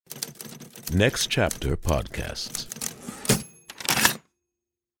Next Chapter Podcasts.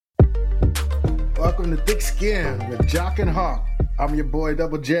 Welcome to Thick Skin with Jacque and Hawk. I'm your boy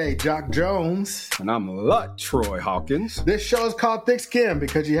Double J, Jock Jones. And I'm Troy Hawkins. This show is called Thick Skin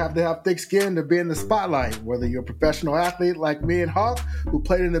because you have to have thick skin to be in the spotlight. Whether you're a professional athlete like me and Hawk, who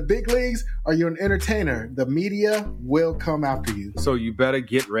played in the big leagues, or you're an entertainer, the media will come after you. So you better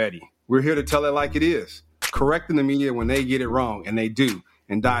get ready. We're here to tell it like it is, correcting the media when they get it wrong, and they do,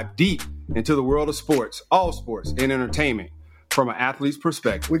 and dive deep into the world of sports, all sports, and entertainment from an athlete's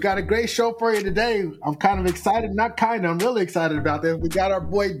perspective. We got a great show for you today. I'm kind of excited, I'm really excited about this. We got our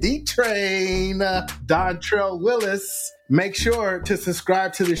boy D-Train, Dontrell Willis. Make sure to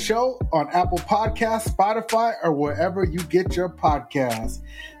subscribe to the show on Apple Podcasts, Spotify, or wherever you get your podcasts.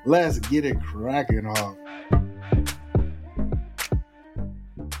 Let's get it cracking off.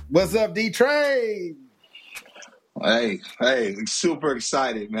 What's up, D-Train? Hey, super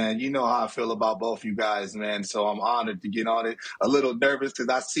excited, man. You know how I feel about both you guys, man. So I'm honored to get on it. A little nervous because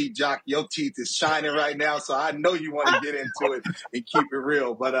I see, Jock, your teeth is shining right now. So I know you want to get into it and keep it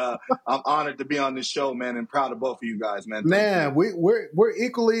real. But I'm honored to be on this show, man, and proud of both of you guys, man. Man, we're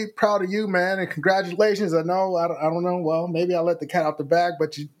equally proud of you, man, and congratulations. I know, I don't know. Well, maybe I let the cat out the bag,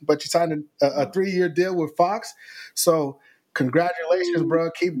 but you signed a 3-year deal with Fox. So congratulations,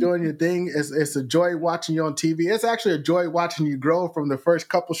 bro. Keep doing your thing. It's a joy watching you on TV. It's actually a joy watching you grow from the first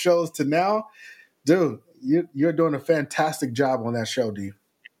couple shows to now. Dude, you're doing a fantastic job on that show, D.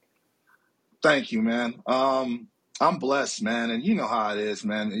 Thank you, man. I'm blessed, man. And you know how it is,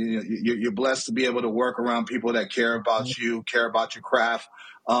 man. You're blessed to be able to work around people that care about you, care about your craft,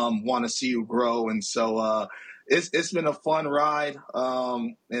 want to see you grow. And so it's been a fun ride.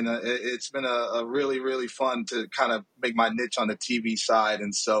 And it's been a really, really fun to kind of make my niche on the TV side.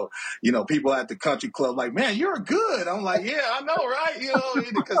 And so, you know, people at the country club like, man, you're good. I'm like, yeah, I know, right? You know,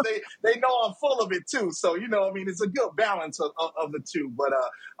 because they know I'm full of it too. So, you know, I mean, it's a good balance of the two. But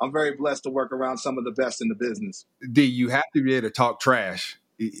I'm very blessed to work around some of the best in the business. D, you have to be able to talk trash.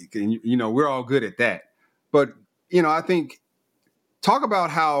 You know, we're all good at that. But, you know, I think talk about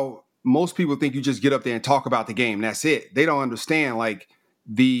how most people think you just get up there and talk about the game. That's it. They don't understand like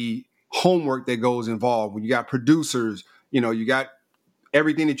the homework that goes involved when you got producers, you know, you got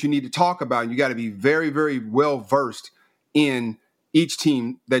everything that you need to talk about. And you got to be very, very well versed in each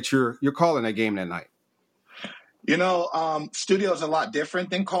team that you're calling that game that night. You know, studio is a lot different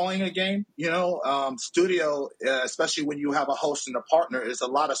than calling a game. You know, studio, especially when you have a host and a partner, is a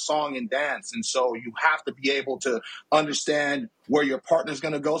lot of song and dance. And so you have to be able to understand where your partner's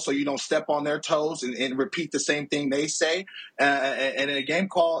going to go so you don't step on their toes and repeat the same thing they say. And in a game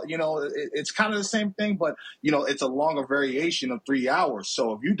call, you know, it's kind of the same thing, but, you know, it's a longer variation of 3 hours.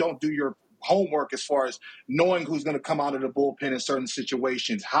 So if you don't do your homework as far as knowing who's going to come out of the bullpen in certain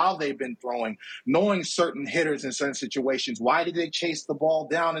situations, how they've been throwing, knowing certain hitters in certain situations. Why did they chase the ball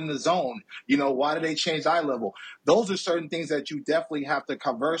down in the zone? You know, why did they change eye level? Those are certain things that you definitely have to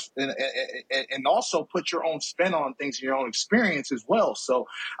converse and also put your own spin on things and your own experience as well. So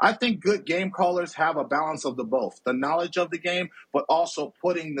I think good game callers have a balance of the both, the knowledge of the game, but also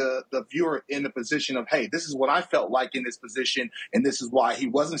putting the viewer in the position of, hey, this is what I felt like in this position, and this is why he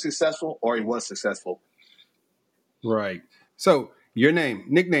wasn't successful or he was successful. Right. So your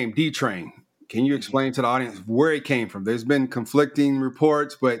nickname D-Train. Can you explain to the audience where it came from? There's been conflicting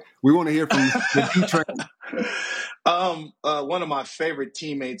reports, but we want to hear from the D-Train. One of my favorite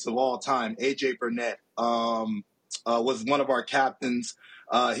teammates of all time, AJ Burnett, was one of our captains.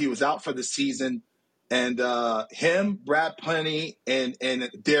 He was out for the season. And him, Brad Plenty, and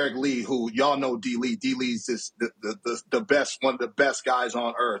Derek Lee, who y'all know D. Lee. D. Lee's just the best, one of the best guys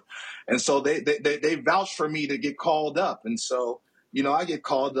on earth. And so they vouched for me to get called up. And so, you know, I get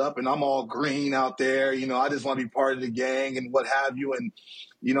called up and I'm all green out there. You know, I just want to be part of the gang and what have you. And,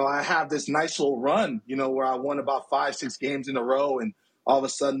 you know, I have this nice little run, you know, where I won about 5-6 games in a row. And all of a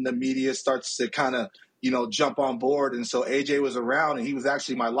sudden the media starts to kind of, you know, jump on board. And so AJ was around and he was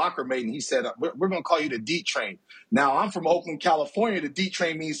actually my locker mate. And he said, we're going to call you the D-Train. Now, I'm from Oakland, California. The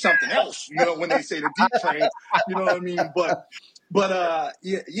D-Train means something else, you know, when they say the D-Train, you know what I mean? But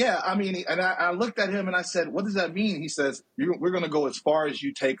yeah, I mean, and I looked at him and I said, what does that mean? He says, we're going to go as far as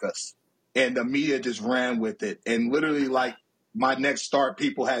you take us. And the media just ran with it. And literally, like, my next start,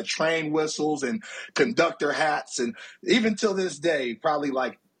 people had train whistles and conductor hats. And even till this day, probably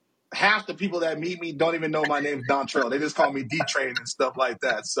like half the people that meet me don't even know my name is Dontrell. They just call me D-Train and stuff like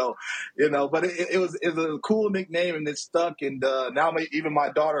that. So, you know, but it was a cool nickname and it stuck. And now even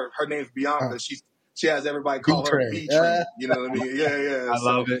my daughter, her name's Bianca. She has everybody call her B-Tray. B Train. You know what I mean? Yeah. I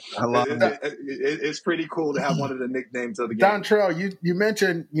love it. I love it. It's pretty cool to have one of the nicknames of the game. Dontrell, you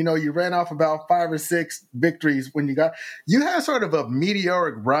mentioned, you ran off about 5 or 6 victories when you had sort of a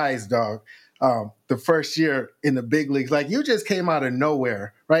meteoric rise, dog. The first year in the big leagues, like you just came out of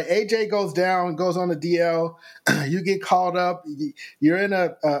nowhere, right? AJ goes down, goes on the DL, you get called up, you're in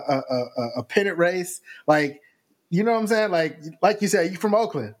a pennant race, like, you know what I'm saying? Like you said, you're from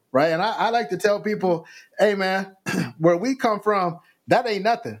Oakland, right? And I like to tell people, hey man, where we come from, that ain't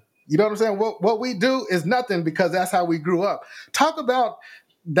nothing. You know what I'm saying? What we do is nothing because that's how we grew up. Talk about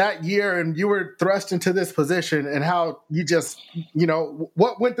that year and you were thrust into this position and how you just,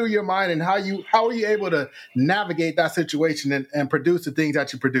 what went through your mind and how were you able to navigate that situation and produce the things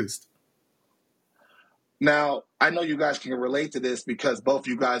that you produced? Now, I know you guys can relate to this because both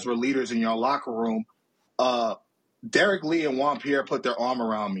you guys were leaders in your locker room. Derek Lee and Juan Pierre put their arm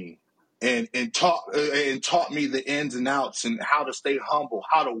around me and taught me the ins and outs and how to stay humble,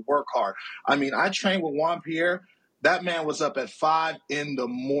 how to work hard. I mean, I trained with Juan Pierre. That man was up at 5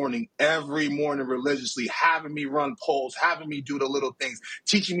 a.m. every morning religiously, having me run polls, having me do the little things,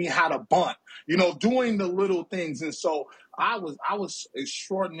 teaching me how to bunt, doing the little things. And so I was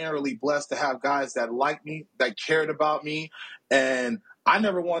extraordinarily blessed to have guys that liked me, that cared about me, and I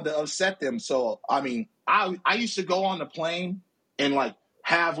never wanted to upset them. So, I mean, I used to go on the plane and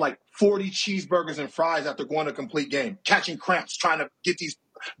have 40 cheeseburgers and fries after going to a complete game, catching cramps, trying to get these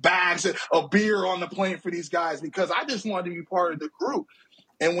bags of beer on the plane for these guys because I just wanted to be part of the group.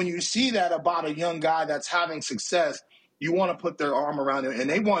 And when you see that about a young guy that's having success, you want to put their arm around him. And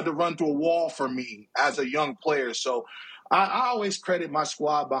they wanted to run through a wall for me as a young player. So I always credit my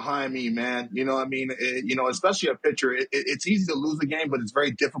squad behind me, man. You know what I mean? Especially a pitcher, it's easy to lose a game, but it's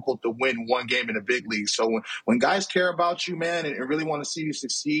very difficult to win one game in the big league. So when guys care about you, man, and really want to see you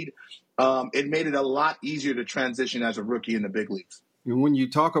succeed, it made it a lot easier to transition as a rookie in the big leagues. And when you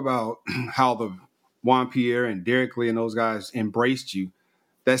talk about how the Juan Pierre and Derek Lee and those guys embraced you,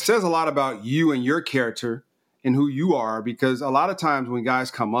 that says a lot about you and your character and who you are, because a lot of times when guys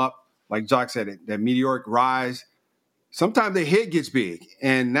come up, like Jacque said, that meteoric rise, sometimes their head gets big.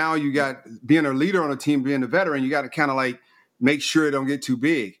 And now you got being a leader on a team, being a veteran, you got to kind of make sure it don't get too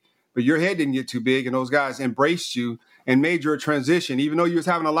big. But your head didn't get too big, and those guys embraced you and made your transition. Even though you was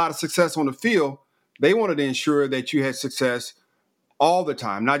having a lot of success on the field, they wanted to ensure that you had success all the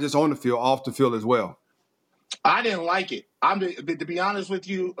time, not just on the field, off the field as well. I didn't like it. To be honest with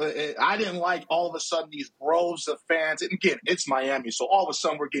you, I didn't like all of a sudden these groves of fans. And again, it's Miami, so all of a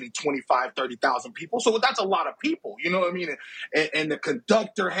sudden we're getting 25, 30,000 people. So that's a lot of people, you know what I mean? And the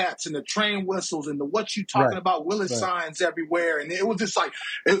conductor hats and the train whistles and the what you talking about, Willis signs everywhere. And it was just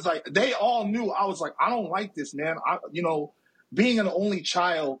they all knew. I was like, I don't like this, man. Being an only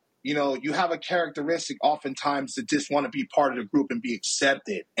child, you have a characteristic oftentimes to just want to be part of the group and be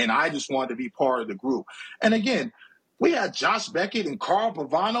accepted. And I just wanted to be part of the group. And again, we had Josh Beckett and Carl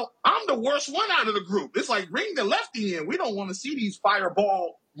Pavano. I'm the worst one out of the group. It's like, bring the lefty in. We don't want to see these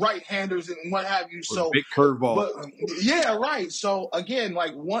fireball right-handers and what have you. So big curveball. But, yeah, right. So again,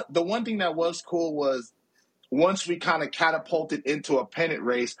 the one thing that was cool was once we kind of catapulted into a pennant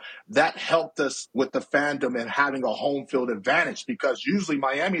race, that helped us with the fandom and having a home field advantage, because usually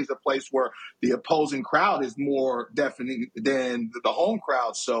Miami is a place where the opposing crowd is more definite than the home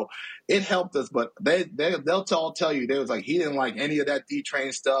crowd. So it helped us, but they'll all tell you, they was like, he didn't like any of that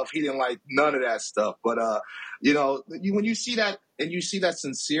D-Train stuff. He didn't like none of that stuff. But, when you see that and you see that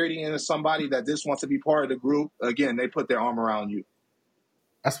sincerity in somebody that just wants to be part of the group, again, they put their arm around you.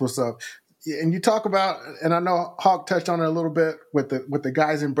 That's what's up. And you talk about, and I know Hawk touched on it a little bit with the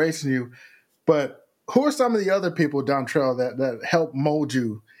guys embracing you, but who are some of the other people, Dontrell, that helped mold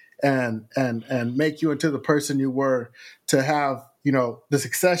you and make you into the person you were, to have, the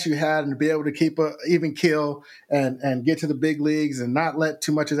success you had and to be able to keep a even keel and get to the big leagues and not let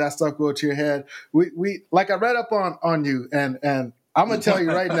too much of that stuff go to your head? We like, I read up on you, and I'm gonna tell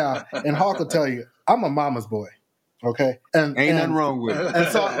you right now, and Hawk will tell you, I'm a mama's boy. Okay. Ain't nothing wrong with it. And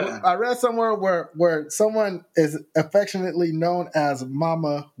so I read somewhere where someone is affectionately known as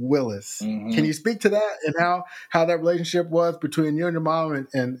Mama Willis. Mm-hmm. Can you speak to that and how that relationship was between you and your mom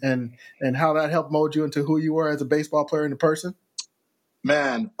and how that helped mold you into who you were as a baseball player and a person?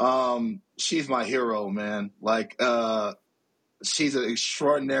 Man, she's my hero, man. She's an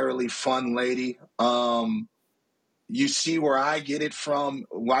extraordinarily fun lady. You see where I get it from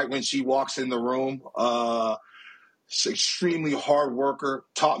right when she walks in the room. She's an extremely hard worker,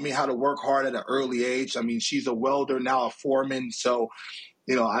 taught me how to work hard at an early age. I mean, she's a welder, now a foreman. So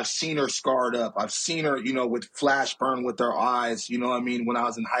I've seen her scarred up. I've seen her, with flash burn with her eyes, when I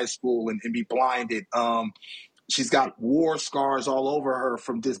was in high school and be blinded. She's got war scars all over her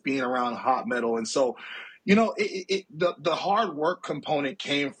from just being around hot metal. And so, the hard work component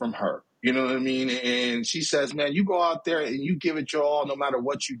came from her. You know what I mean? And she says, man, you go out there and you give it your all no matter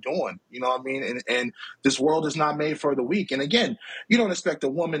what you're doing. You know what I mean? And this world is not made for the weak. And again, you don't expect a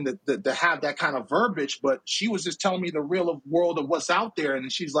woman to have that kind of verbiage, but she was just telling me the real world of what's out there.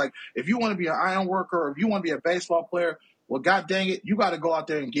 And she's like, if you want to be an iron worker or if you want to be a baseball player, well, God dang it, you got to go out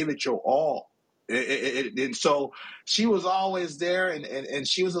there and give it your all. And so she was always there, and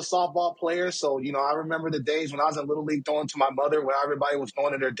she was a softball player. So, I remember the days when I was in Little League throwing to my mother where everybody was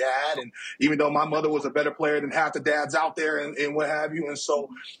throwing to their dad. And even though my mother was a better player than half the dads out there and what have you. And so,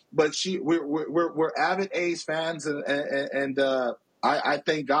 but we're avid A's fans. And I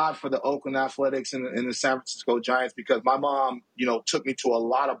thank God for the Oakland Athletics and the San Francisco Giants because my mom, took me to a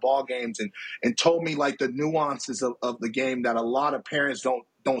lot of ball games and told me like the nuances of the game that a lot of parents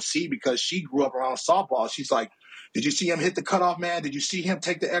don't see because she grew up around softball. She's like, did you see him hit the cutoff man? Did you see him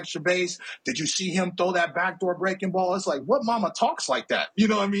take the extra base? Did you see him throw that backdoor breaking ball? It's like, what mama talks like that? You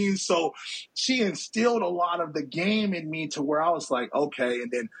know what I mean? So she instilled a lot of the game in me to where I was like, okay. And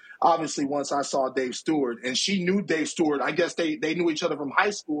then obviously once I saw Dave Stewart, and she knew Dave Stewart, I guess they knew each other from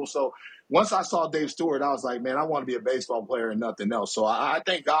high school. So once I saw Dave Stewart, I was like, man, I want to be a baseball player and nothing else. So I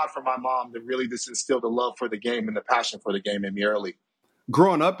thank God for my mom that really just instilled the love for the game and the passion for the game in me early.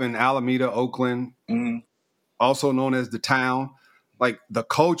 Growing up in Alameda, Oakland, also known as the town, like the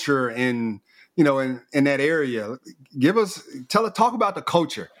culture in that area. Talk about the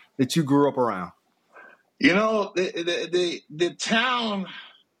culture that you grew up around. The town.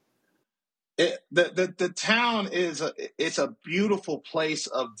 The town it's a beautiful place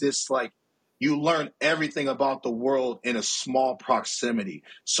of this, like, you learn everything about the world in a small proximity.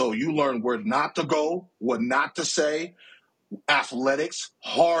 So you learn where not to go, what not to say. Athletics,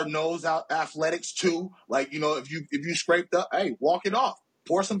 hard-nosed athletics too. Like, if you scraped up, hey, walk it off.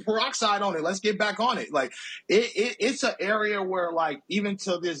 Pour some peroxide on it. Let's get back on it. Like, it's an area where, like, even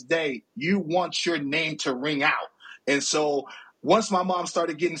to this day, you want your name to ring out. And so once my mom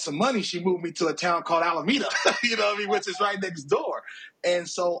started getting some money, she moved me to a town called Alameda, you know what I mean, which is right next door. And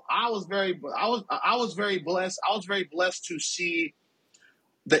so I was very blessed. I was very blessed to see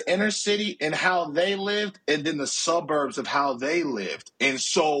the inner city and how they lived, and then the suburbs of how they lived. And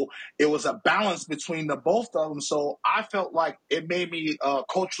so it was a balance between the both of them. So I felt like it made me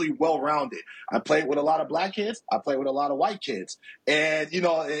culturally well-rounded. I played with a lot of black kids. I played with a lot of white kids. And,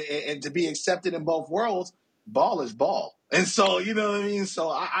 and to be accepted in both worlds, ball is ball. And so, you know what I mean? So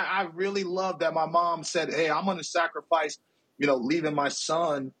I really love that my mom said, hey, I'm going to sacrifice, leaving my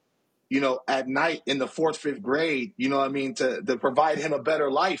son at night in the 4th, 5th grade, to provide him a better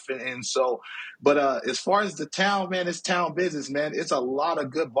life. And so, but as far as the town, man, it's town business, man. It's a lot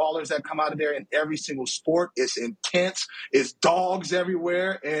of good ballers that come out of there in every single sport. It's intense. It's dogs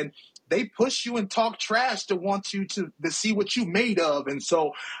everywhere. And they push you and talk trash to want you to see what you made of. And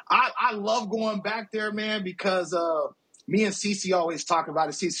so I love going back there, man, because me and Cece always talk about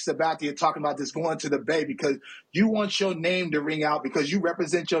it. Cece Sabathia talking about this, going to the Bay, because you want your name to ring out because you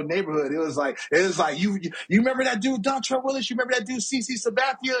represent your neighborhood. It was like you remember that dude Dontre Willis? You remember that dude Cece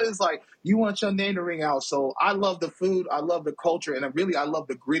Sabathia? It's like you want your name to ring out. So I love the food, I love the culture, and I love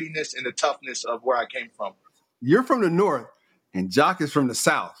the grittiness and the toughness of where I came from. You're from the north, and Jacque is from the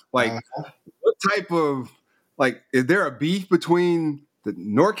south. Like, what type of, like, is there a beef between the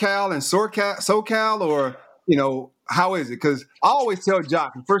NorCal and SoCal, or how is it? Because I always tell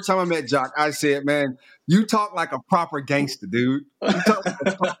Jacque, the first time I met Jacque, I said, man, you talk like a proper gangster, dude. You talk like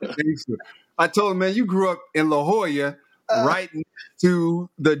a proper gangster. I told him, man, you grew up in La Jolla, right next to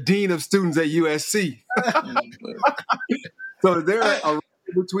the dean of students at USC. So is there a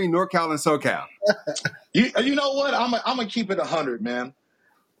between NorCal and SoCal? You know what? I'm gonna keep it 100, man.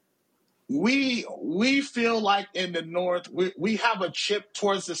 We feel like in the North, we have a chip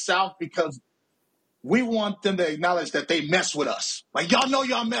towards the South because we want them to acknowledge that they mess with us. Like, y'all know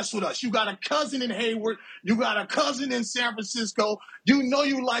y'all mess with us. You got a cousin in Hayward. You got a cousin in San Francisco. You know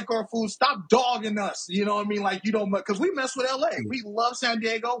you like our food. Stop dogging us. You know what I mean? Like, you don't, because we mess with L.A. We love San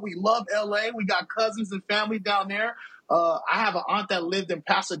Diego. We love L.A. We got cousins and family down there. I have an aunt that lived in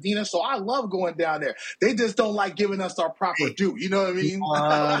Pasadena, so I love going down there. They just don't like giving us our proper due. You know what I mean?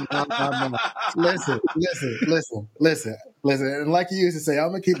 No. Listen. And like you used to say, I'm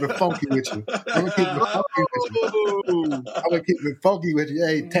going to keep it funky with you. I'm going to keep it funky with you.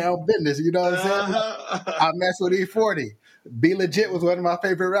 Hey, town business, you know what I'm saying? I mess with E40. Be Legit was one of my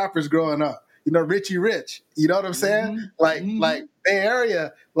favorite rappers growing up. Richie Rich. You know what I'm saying? Like Bay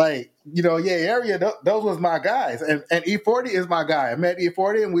Area, like, area, those was my guys. And E40 is my guy. I met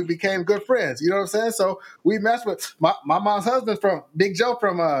E40 and we became good friends. You know what I'm saying? So we messed with my mom's husband from Big Joe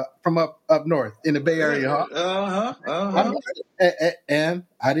from up north in the Bay Area. Huh? And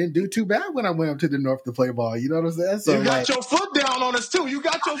I didn't do too bad when I went up to the north to play ball. You know what I'm saying? So you got your foot down on us too. You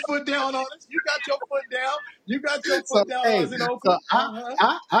got your foot down on us. You got your foot down. You got your foot down on us in Oakland.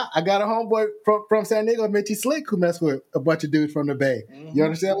 I got a homeboy from San Diego, Mitchy Slick, who messed with a bunch of dudes from the Bay. Mm-hmm. You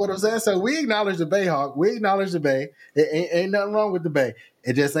understand what I'm saying? So we acknowledge the Bay, Hawk. We acknowledge the Bay. It ain't nothing wrong with the Bay.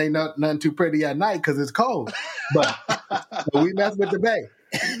 It just ain't nothing too pretty at night because it's cold. But we mess with the Bay.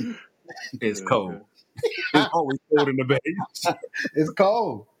 It's cold. It's always cold in the Bay. It's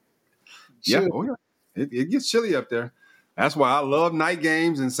cold. Yeah, it gets chilly up there. That's why I love night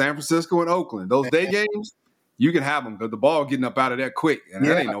games in San Francisco and Oakland. Those day games, you can have them because the ball getting up out of there quick. And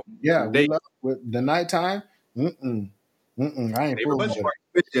that ain't we love with the nighttime. I ain't fooling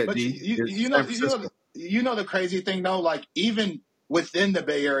with it. But you know the crazy thing though, like even within the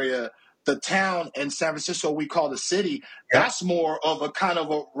Bay Area, the town in San Francisco we call the city, that's more of a kind of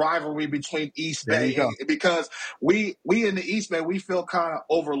a rivalry between East Bay because we in the East Bay we feel kind of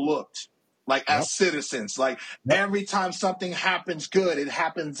overlooked. Like as citizens, like every time something happens good, it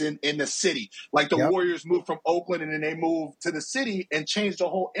happens in the city. Like the Warriors moved from Oakland and then they moved to the city and changed the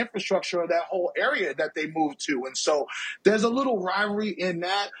whole infrastructure of that whole area that they moved to. And so there's a little rivalry in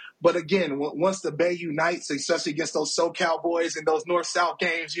that. But again, once the Bay unites, especially against those SoCal boys and those North-South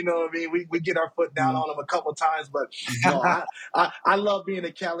games, you know what I mean? We get our foot down on them a couple times. But no, I love being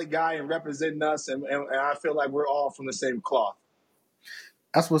a Cali guy and representing us. And I feel like we're all from the same cloth.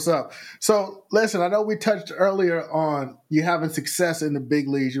 That's what's up. So, listen, I know we touched earlier on you having success in the big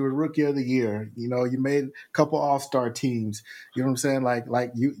leagues. You were Rookie of the Year. You know, you made a couple All-Star teams. You know what I'm saying?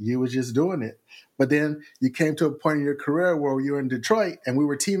 Like you was just doing it. But then you came to a point in your career where you were in Detroit and we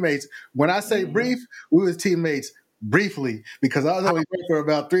were teammates. When I say brief, we was teammates briefly because I was only there for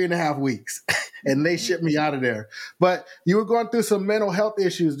about 3.5 weeks and they shipped me out of there. But you were going through some mental health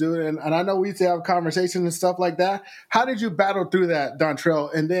issues, dude. And I know we used to have conversations and stuff like that. How did you battle through that,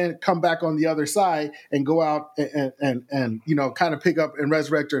 Dontrell, and then come back on the other side and go out and you know, kind of pick up and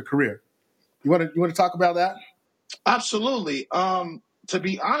resurrect your career? You want to talk about that? Absolutely. To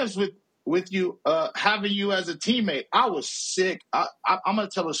be honest with you, having you as a teammate, I was sick. I'm going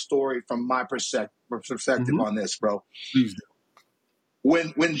to tell a story from my perspective on this, bro. Please do.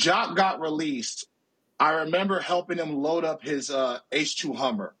 When Jacque got released, I remember helping him load up his H2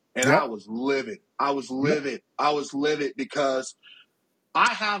 Hummer, and I was livid. I was livid because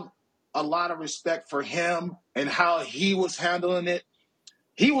I have a lot of respect for him and how he was handling it.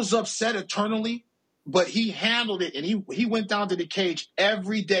 He was upset eternally, but he handled it, and he went down to the cage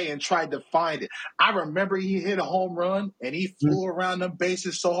every day and tried to find it. I remember he hit a home run, and he flew around them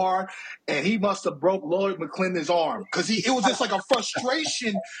bases so hard, and he must have broke Lloyd McClendon's arm because it was just like a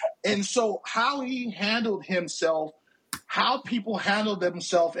frustration. And so how he handled himself, how people handle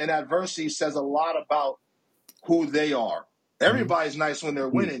themselves in adversity says a lot about who they are. Everybody's nice when they're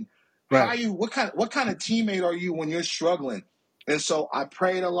winning. Right. What kind of teammate are you when you're struggling? And so I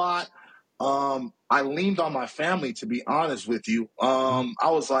prayed a lot. I leaned on my family, to be honest with you.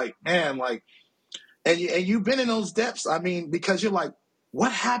 I was like, man, like, and you've been in those depths. I mean, because you're like,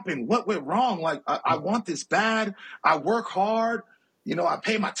 what happened? What went wrong? Like, I want this bad. I work hard. You know, I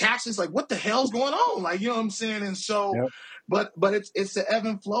pay my taxes. Like, what the hell's going on? Like, you know what I'm saying? And so, but it's the ebb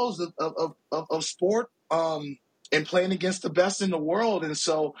and flows of sport, and playing against the best in the world. And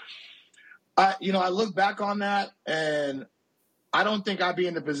so, I look back on that, and I don't think I'd be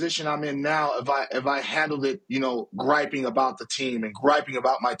in the position I'm in now if I handled it, you know, griping about the team and griping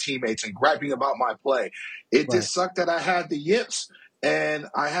about my teammates and griping about my play. It just sucked that I had the yips and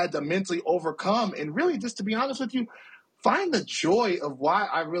I had to mentally overcome and really, just to be honest with you, find the joy of why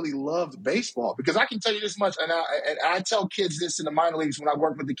I really loved baseball. Because I can tell you this much, and I tell kids this in the minor leagues when I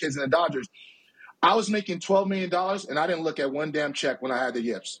work with the kids in the Dodgers. I was making $12 million, and I didn't look at one damn check when I had the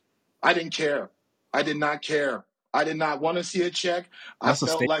yips. I didn't care. I did not care. I did not want to see a check. I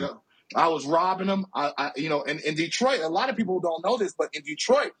felt like I was robbing them. In Detroit, a lot of people don't know this, but in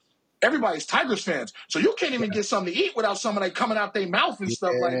Detroit, everybody's Tigers fans. So you can't even get something to eat without somebody coming out their mouth and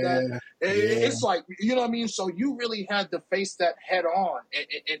stuff like that. It's like, you know what I mean? So you really had to face that head on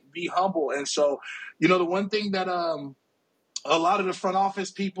and be humble. And so, you know, the one thing that a lot of the front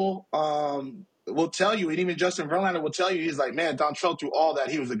office people will tell you, and even Justin Verlander will tell you, he's like, man, Dontrell, through all that,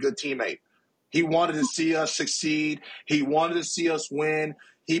 he was a good teammate. He wanted to see us succeed. He wanted to see us win.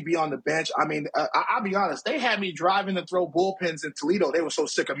 He'd be on the bench. I mean, I'll be honest. They had me driving to throw bullpens in Toledo. They were so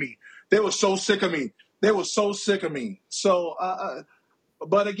sick of me. They were so sick of me. So,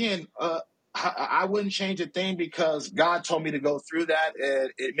 but again, I wouldn't change a thing because God told me to go through that,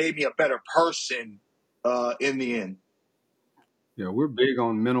 and it made me a better person in the end. Yeah, we're big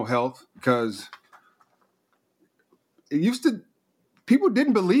on mental health because people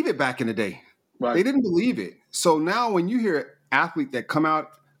didn't believe it back in the day. Right. They didn't believe it. So now when you hear an athlete that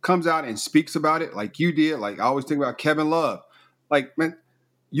comes out and speaks about it like you did, like I always think about Kevin Love, like, man,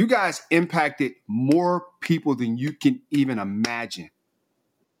 you guys impacted more people than you can even imagine.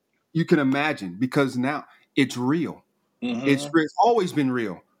 You can imagine because now it's real. Mm-hmm. It's always been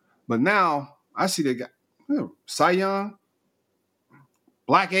real. But now I see the guy, Cy Young,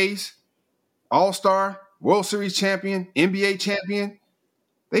 Black Ace, All-Star, World Series champion, NBA champion.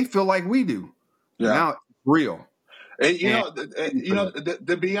 They feel like we do. Yeah. Now it's real. And,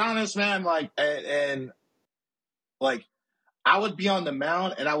 to be honest, man, like, and like, I would be on the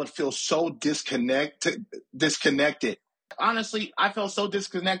mound and I would feel so disconnected. Honestly, I felt so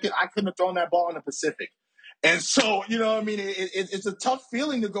disconnected. I couldn't have thrown that ball in the Pacific. And so, you know what I mean? It's a tough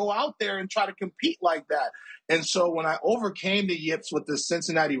feeling to go out there and try to compete like that. And so when I overcame the yips with the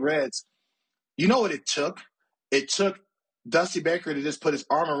Cincinnati Reds, you know what it took? It took Dusty Baker to just put his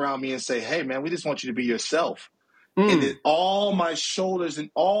arm around me and say, hey, man, we just want you to be yourself. And then all my shoulders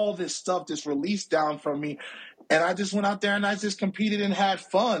and all this stuff just released down from me. And I just went out there and I just competed and had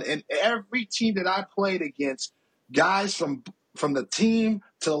fun. And every team that I played against, guys from the team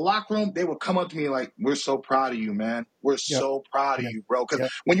to the locker room, they would come up to me like, we're so proud of you, man. We're so proud of you, bro. Because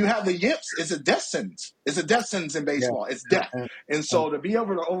when you have the yips, it's a death sentence. It's a death sentence in baseball. It's death. And so to be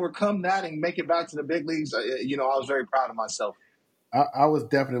able to overcome that and make it back to the big leagues, I was very proud of myself. I was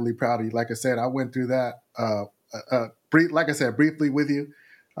definitely proud of you. Like I said, I went through that, briefly with you.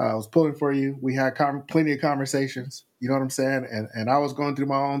 I was pulling for you. We had plenty of conversations. You know what I'm saying? And I was going through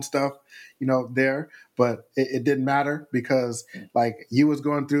my own stuff, there. But it didn't matter because, like, you was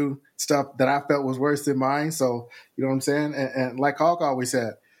going through stuff that I felt was worse than mine. So, you know what I'm saying? And like Hawk always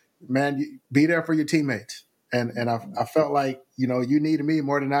said, man, you be there for your teammates. And I felt like, you needed me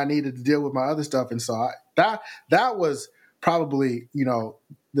more than I needed to deal with my other stuff. And so that was probably,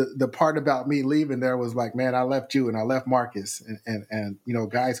 the part about me leaving there was like, man, I left you and I left Marcus and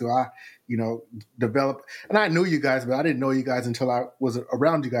guys who I, developed. And I knew you guys, but I didn't know you guys until I was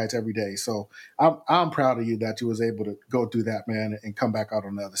around you guys every day. So I'm proud of you that you was able to go through that, man, and come back out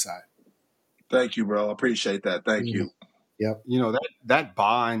on the other side. Thank you, bro. I appreciate that. Thank you. Yep. That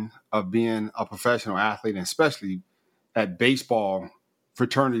bond of being a professional athlete, and especially that baseball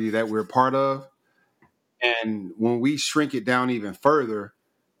fraternity that we're part of. And when we shrink it down even further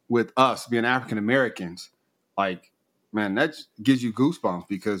with us being African Americans, like, man, that gives you goosebumps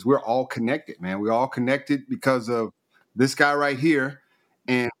because we're all connected, man. We're all connected because of this guy right here.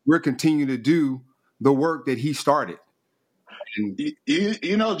 And we're continuing to do the work that he started. And,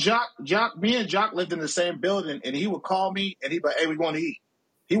 Jacque, me and Jacque lived in the same building, and he would call me and he'd be like, hey, we're going to eat.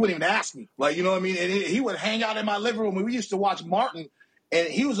 He wouldn't even ask me. Like, you know what I mean? And he would hang out in my living room. We used to watch Martin, and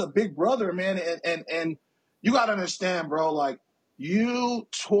he was a big brother, man. And you got to understand, bro, like, you,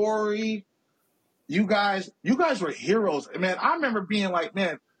 Tori, you guys were heroes. Man, I remember being like,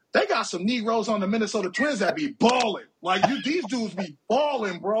 man, they got some Negroes on the Minnesota Twins that be balling. Like, these dudes be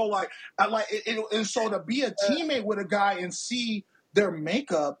balling, bro. And so to be a teammate with a guy and see their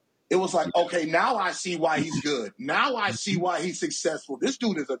makeup, it was like, okay, now I see why he's good. Now I see why he's successful. This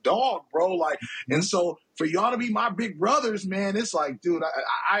dude is a dog, bro. Like, and so for y'all to be my big brothers, man, it's like, dude,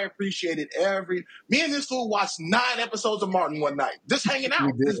 I appreciated me and this dude watched 9 episodes of Martin one night, just hanging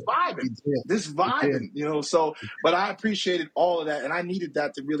out, just vibing, so, but I appreciated all of that. And I needed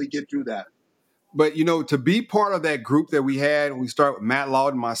that to really get through that. But, to be part of that group that we had, we start with Matt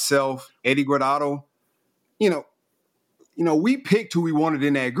Lawton, myself, Eddie Guardado, we picked who we wanted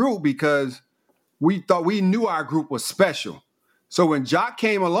in that group because we thought we knew our group was special. So when Jacque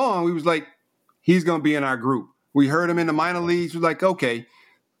came along, we was like, he's going to be in our group. We heard him in the minor leagues. We was like, okay.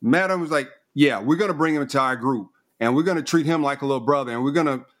 Matt was like, yeah, we're going to bring him into our group and we're going to treat him like a little brother. And we're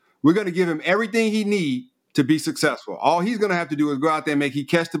going to give him everything he needs to be successful. All he's going to have to do is go out there and he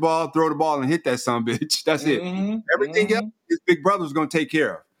catch the ball, throw the ball, and hit that son of a bitch. That's it. Everything else, his big brother is going to take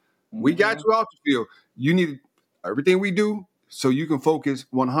care of. We got you off the field. You need everything we do so you can focus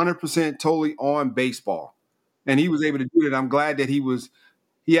 100% totally on baseball. And he was able to do it. I'm glad that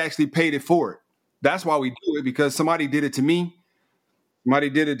he actually paid it forward. That's why we do it, because somebody did it to me. Somebody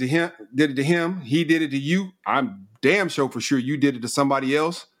did it to him. He did it to you. I'm damn sure for sure you did it to somebody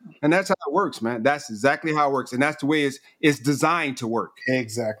else. And that's how it works, man. That's exactly how it works. And that's the way it's designed to work.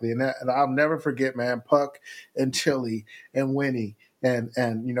 Exactly. And I'll never forget, man, Puck and Chili and Winnie and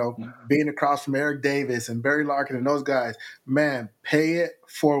being across from Eric Davis and Barry Larkin and those guys, man, pay it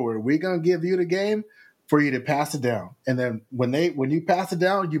forward. We're gonna give you the game for you to pass it down, and then when you pass it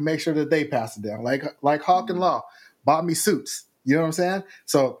down, you make sure that they pass it down. Like Hawk and Law bought me suits. You know what I'm saying?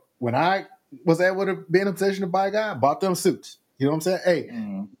 So when I was able to be in a position to buy a guy, I bought them suits. You know what I'm saying? Hey,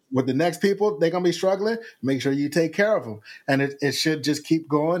 with the next people, they're going to be struggling. Make sure you take care of them. And it should just keep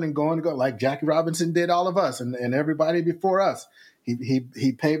going and going and going, like Jackie Robinson did all of us and everybody before us.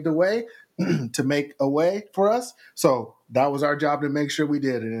 He paved the way to make a way for us. So that was our job to make sure we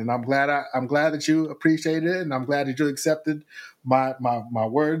did it. And I'm glad that you appreciated it, and I'm glad that you accepted my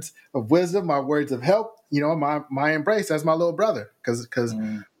words of wisdom, my words of help. My embrace as my little brother, because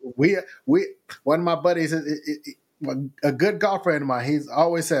we one of my buddies, a good golf friend of mine, he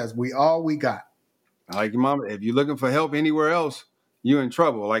always says, we got. Like Mama, if you're looking for help anywhere else, you're in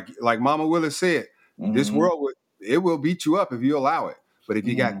trouble. Like Mama Willis said, this world will beat you up if you allow it. But if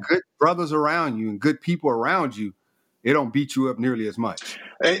you got good brothers around you and good people around you, it don't beat you up nearly as much.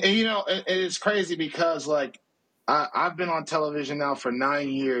 And it's crazy because I've been on television now for 9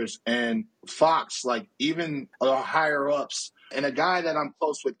 years, and Fox, even higher ups, and a guy that I'm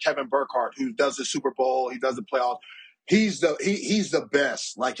close with, Kevin Burkhardt, who does the Super Bowl, he does the playoffs. He's the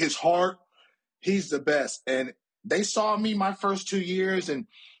best. Like, his heart, he's the best. And they saw me my first 2 years, and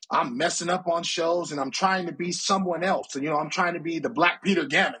I'm messing up on shows, and I'm trying to be someone else. And, I'm trying to be the Black Peter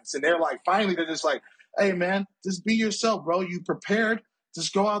Gammons. And they're finally, they're just like, hey, man, just be yourself, bro. You prepared.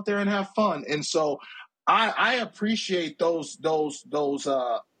 Just go out there and have fun. And so I appreciate those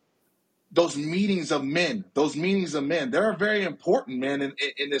meetings of men. Those meetings of men, they're very important, man,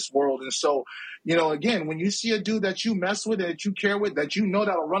 in this world. And so, again, when you see a dude that you mess with, that you care with, that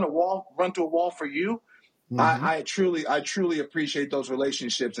that'll run through a wall for you, I truly appreciate those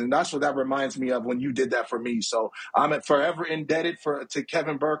relationships, and that's what that reminds me of when you did that for me. So I'm forever indebted to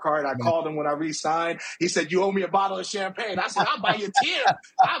Kevin Burkhardt. I called him when I re-signed. He said, "You owe me a bottle of champagne." I said, "I'll buy you 10.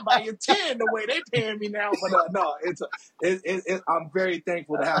 I'll buy you 10 the way they paying me now." But no, I'm very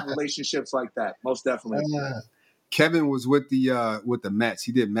thankful to have relationships like that. Most definitely. Kevin was with the Mets.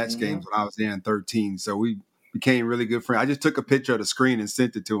 He did Mets games when I was there in 13, so we became really good friends. I just took a picture of the screen and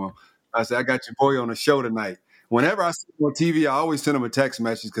sent it to him. I said, I got your boy on the show tonight. Whenever I see him on TV, I always send him a text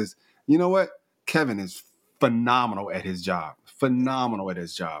message because you know what? Kevin is phenomenal at his job.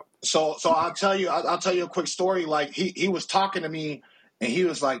 So I'll tell you a quick story. Like, he was talking to me, and he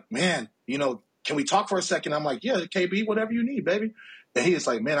was like, "Man, can we talk for a second?" I'm like, "Yeah, KB, whatever you need, baby." And he was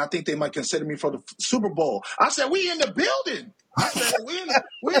like, "Man, I think they might consider me for the Super Bowl." I said, "We in the building." I said, "We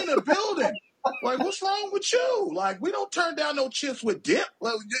in the building." Like, what's wrong with you? Like, we don't turn down no chips with dip.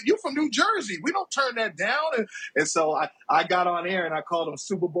 Like, you're from New Jersey. We don't turn that down. And so I got on air and I called him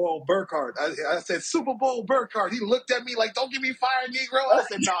Super Bowl Burkhardt. I said, "Super Bowl Burkhardt." He looked at me like, "Don't get me fired, Negro." I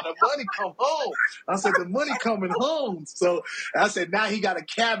said, "No, the money come home." I said, "The money coming home." So I said, "Now he got a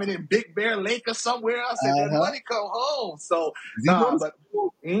cabin in Big Bear Lake or somewhere." I said, "That money come home." So,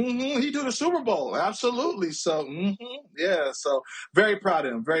 he do the Super Bowl. Absolutely. So, yeah. So very proud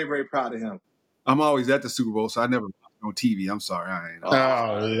of him. Very, very proud of him. I'm always at the Super Bowl, so I never watch on TV. I'm sorry. I ain't. Lord.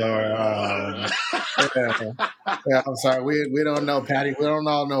 Yeah, I'm sorry. We don't know Patty. We don't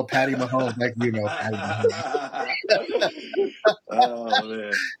all know Patty Mahomes like you know Patty Mahomes. Oh,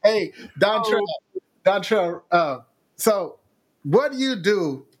 man. Hey, Don Trell. So what do you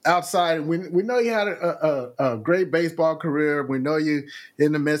do outside? We know you had a great baseball career. We know you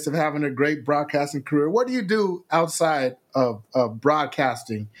in the midst of having a great broadcasting career. What do you do outside of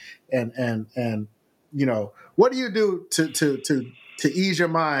broadcasting? And what do you do to ease your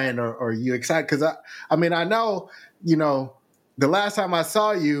mind, or are you excited? Because I know, the last time I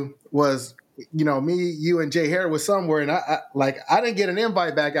saw you was, me, you, and Jay Hare was somewhere, and I didn't get an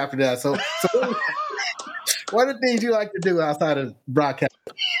invite back after that. So what are the things you like to do outside of broadcast?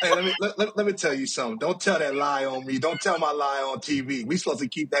 Hey, let me tell you something. Don't tell that lie on me. Don't tell my lie on TV. We supposed to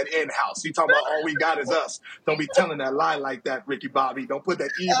keep that in-house. You talking about all we got is us. Don't be telling that lie like that, Ricky Bobby. Don't put that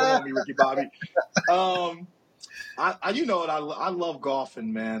evil on me, Ricky Bobby. I love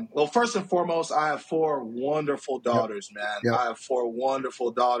golfing, man. Well, first and foremost, I have 4 wonderful daughters, man. Yep. I have 4 wonderful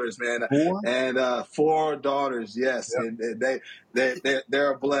daughters, man. 4? And 4 daughters, yes. Yep. And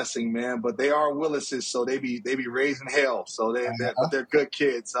they're a blessing, man. But they are Willises, so they be raising hell. So they're good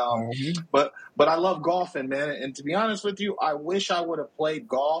kids. But I love golfing, man. And to be honest with you, I wish I would have played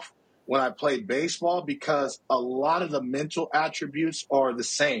golf when I played baseball, because a lot of the mental attributes are the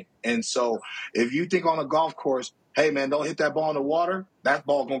same. And so if you think on a golf course, hey, man, don't hit that ball in the water, that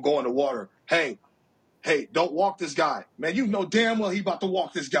ball going to go in the water. Hey, hey, don't walk this guy. Man, you know damn well he about to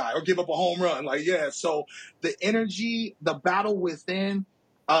walk this guy or give up a home run. Like, yeah, so the energy, the battle within,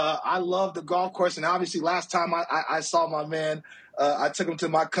 I love the golf course. And obviously last time I saw my man, I took him to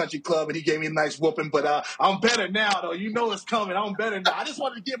my country club and he gave me a nice whooping. But I'm better now, though. You know it's coming. I'm better now. I just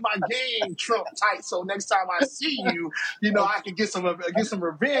wanted to get my game trump tight so next time I see you, I can get some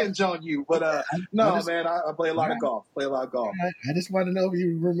revenge on you. But no, man, I play a lot of golf. I just want to know if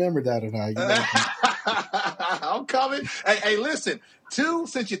you remember that or not. I'm coming. Hey, listen,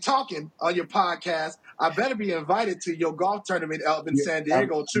 since you're talking on your podcast, I better be invited to your golf tournament up in San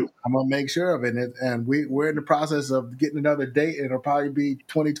Diego, too. I'm going to make sure of it. And we're in the process of getting another date. It'll probably be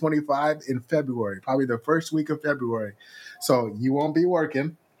 2025 in February, probably the first week of February. So you won't be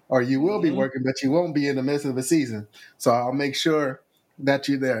working, or you will be working, but you won't be in the midst of the season. So I'll make sure that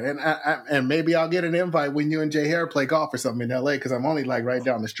you're there. And maybe I'll get an invite when you and Jay Hare play golf or something in L.A. because I'm only like right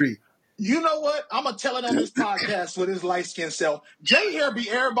down the street. You know what? I'm going to tell it on this podcast with his light-skinned self. Jay Hare be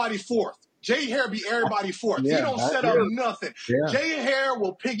everybody fourth. Yeah, he don't set up nothing. Yeah. Jay Hare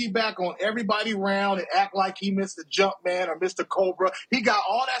will piggyback on everybody round and act like he Mr. Jumpman or Mr. Cobra. He got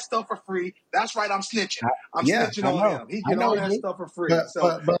all that stuff for free. That's right, I'm snitching. I'm snitching on him. He get all that stuff for free.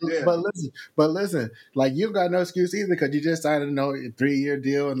 But listen, like you've got no excuse either because you just signed a 3-year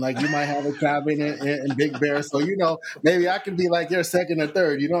deal and like you might have a cabin in Big Bear. So maybe I can be like your second or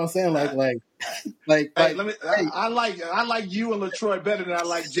third. You know what I'm saying? I like you and LaTroy better than I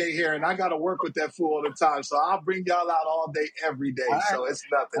like Jay Hare, and I got to work with that fool all the time. So I'll bring y'all out all day, every day. Right. So it's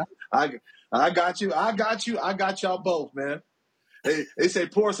nothing. I got you. I got y'all both, man. They say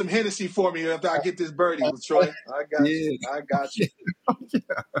pour some Hennessy for me after I get this birdie, LaTroy. I got you.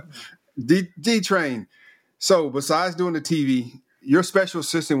 D-Train. So besides doing the TV, you're special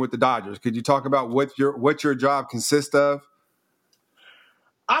assistant with the Dodgers. Could you talk about what your job consists of?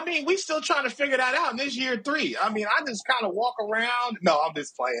 I mean, we still trying to figure that out in this year 3. I mean, I just kind of walk around. No, I'm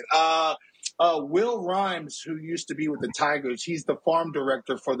just playing. Will Rhymes, who used to be with the Tigers, he's the farm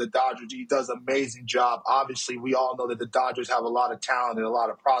director for the Dodgers. He does an amazing job. Obviously, we all know that the Dodgers have a lot of talent and a lot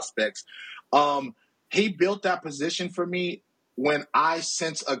of prospects. He built that position for me when I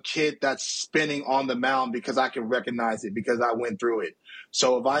sense a kid that's spinning on the mound because I can recognize it because I went through it.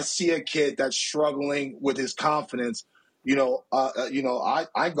 So if I see a kid that's struggling with his confidence,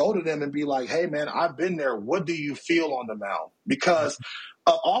 I go to them and be like, hey, man, I've been there. What do you feel on the mound? Because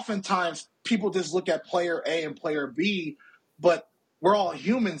oftentimes people just look at player A and player B, but we're all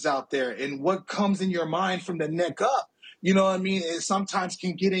humans out there. And what comes in your mind from the neck up, you know what I mean, it sometimes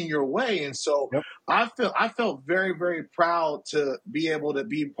can get in your way. And so I felt very, very proud to be able to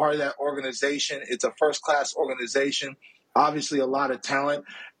be part of that organization. It's a first-class organization, obviously a lot of talent.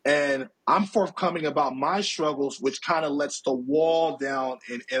 And I'm forthcoming about my struggles, which kind of lets the wall down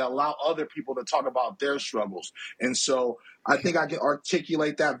and allow other people to talk about their struggles. And so I think I can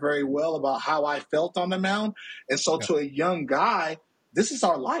articulate that very well about how I felt on the mound. And so to a young guy, this is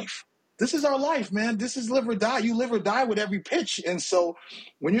our life. This is our life, man. This is live or die. You live or die with every pitch. And so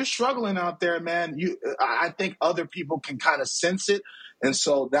when you're struggling out there, man, I think other people can kind of sense it. And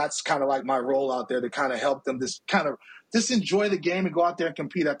so that's kind of like my role out there to kind of help them just enjoy the game and go out there and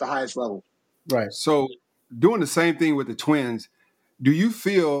compete at the highest level. Right. So doing the same thing with the Twins, do you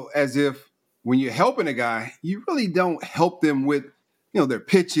feel as if when you're helping a guy, you really don't help them with, their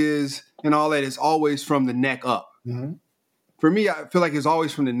pitches and all that? It's always from the neck up. Mm-hmm. For me, I feel like it's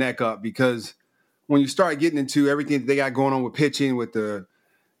always from the neck up because when you start getting into everything that they got going on with pitching, with the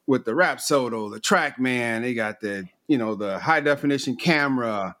Rapsodo, the TrackMan, they got the high definition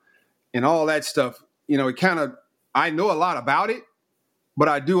camera and all that stuff. It kind of, I know a lot about it, but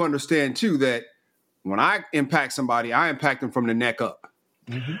I do understand too that when I impact somebody, I impact them from the neck up.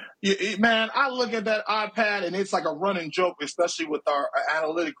 Mm-hmm. Man, I look at that iPad and it's like a running joke, especially with our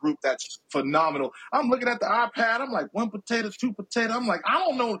analytic group that's phenomenal. I'm looking at the iPad. I'm like, 1 potato, 2 potato. I'm like, I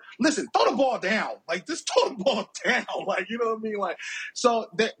don't know. Listen, throw the ball down. Like, just throw the ball down. Like, you know what I mean? Like, so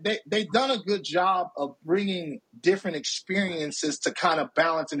they've done a good job of bringing different experiences to kind of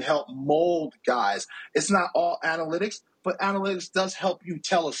balance and help mold guys. It's not all analytics, but analytics does help you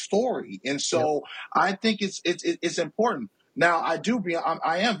tell a story. And so I think it's important. Now,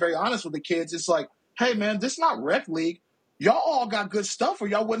 I am very honest with the kids. It's like, hey, man, this is not rec league. Y'all all got good stuff or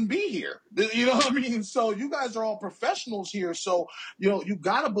y'all wouldn't be here. You know what I mean? So you guys are all professionals here. So, you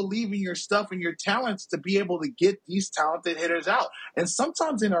got to believe in your stuff and your talents to be able to get these talented hitters out. And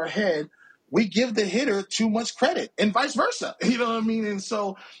sometimes in our head, we give the hitter too much credit and vice versa. You know what I mean? And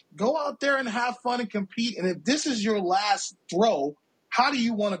so go out there and have fun and compete. And if this is your last throw, how do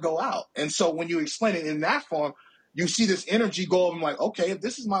you want to go out? And so when you explain it in that form, you see this energy go. I'm like, okay, if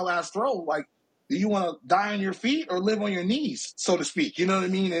this is my last throw, like, Do you want to die on your feet or live on your knees, so to speak? You know what I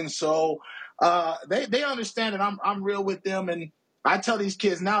mean? And so they understand that I'm real with them. And I tell these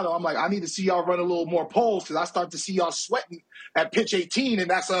kids now, though, I'm like, I need to see y'all run a little more poles because I start to see y'all sweating at pitch 18, and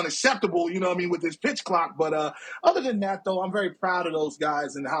that's unacceptable, you know what I mean, with this pitch clock. But other than that, though, I'm very proud of those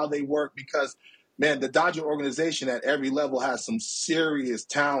guys and how they work because, man, the Dodger organization at every level has some serious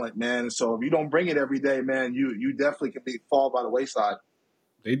talent, man. So if you don't bring it every day, man, you definitely can fall by the wayside.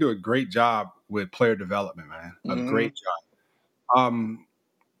 They do a great job with player development, man. A great job.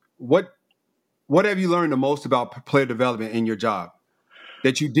 What have you learned the most about player development in your job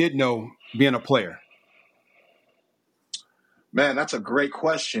that you did know being a player? Man, that's a great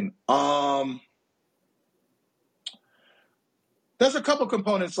question. There's a couple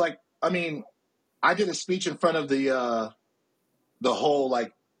components. Like, I mean, I did a speech in front of the whole,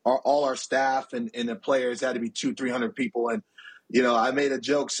 like, all our staff and the players had to be 200-300 people. And, you know, I made a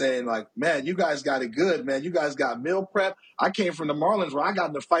joke saying, like, man, you guys got it good, man. You guys got meal prep. I came from the Marlins where I got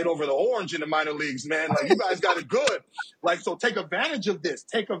in a fight over the orange in the minor leagues, man. Like, you guys got it good. Like, so take advantage of this.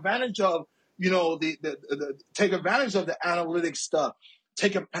 Take advantage of, you know, take advantage of the analytics stuff.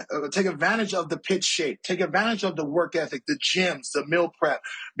 Take advantage of the pitch shape. Take advantage of the work ethic, the gyms, the meal prep,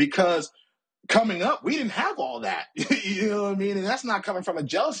 because coming up, we didn't have all that. You know what I mean? And that's not coming from a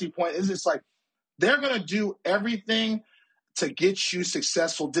jealousy point. It's just like they're going to do everything to get you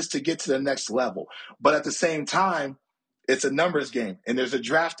successful just to get to the next level. But at the same time, it's a numbers game, and there's a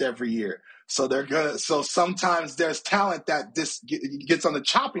draft every year. So so sometimes there's talent that this gets on the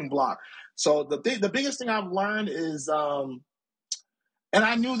chopping block. So the biggest thing I've learned is, and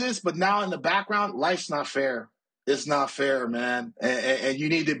I knew this, but now in the background, life's not fair. It's not fair, man. And you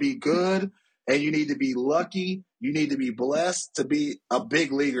need to be good, and you need to be lucky. You need to be blessed to be a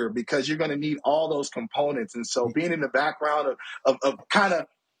big leaguer because you're going to need all those components. And so being in the background of kind of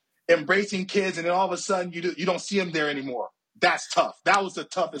embracing kids, and then all of a sudden you don't see them there anymore. That's tough. That was the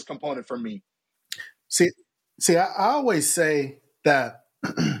toughest component for me. See, I always say that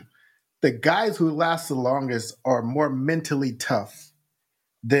the guys who last the longest are more mentally tough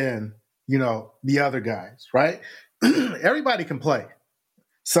than, you know, the other guys, right? Everybody can play.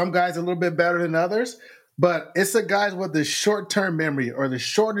 Some guys a little bit better than others, but it's the guys with the short-term memory or the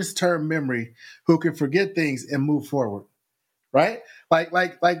shortest-term memory who can forget things and move forward, right? Like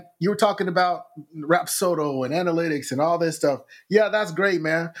you were talking about Rapsodo and analytics and all this stuff. Yeah, that's great,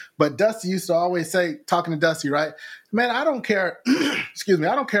 man. But Dusty used to always say, talking to Dusty, right? Man, I don't care. Excuse me.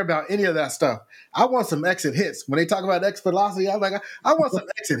 I don't care about any of that stuff. I want some exit hits. When they talk about X velocity, I was like, I want some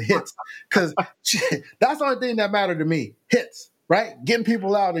exit hits because that's the only thing that mattered to me. Hits, right? Getting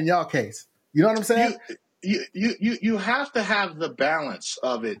people out in y'all case. You know what I'm saying? You have to have the balance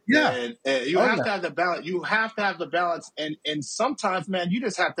of it. Yeah. And you have to have the balance. You have to have the balance. And sometimes, man, you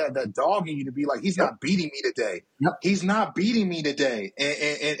just have to have that dog in you to be like, he's not beating me today. Yep. He's not beating me today.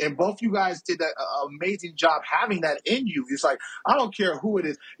 And both you guys did an amazing job having that in you. It's like, I don't care who it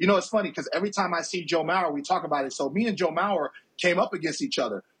is. You know, it's funny because every time I see Joe Mauer, we talk about it. So me and Joe Mauer came up against each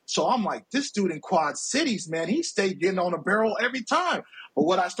other. So I'm like, this dude in Quad Cities, man, he stayed getting on a barrel every time. But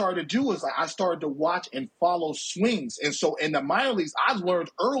what I started to do is I started to watch and follow swings. And so in the minor leagues, I learned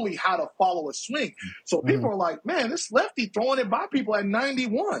early how to follow a swing. So people are like, man, this lefty throwing it by people at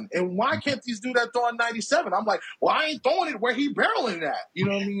 91. And why can't these do that throwing 97? I'm like, well, I ain't throwing it where he barreling at. You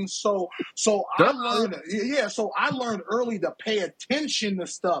know what I mean? So I learned early to pay attention to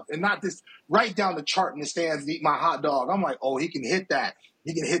stuff and not just write down the chart in the stands and eat my hot dog. I'm like, oh, he can hit that.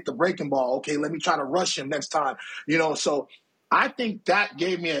 He can hit the breaking ball. Okay, let me try to rush him next time. You know, so I think that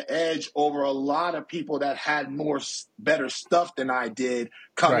gave me an edge over a lot of people that had better stuff than I did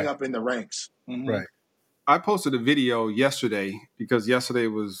coming up in the ranks. Mm-hmm. Right. I posted a video yesterday because yesterday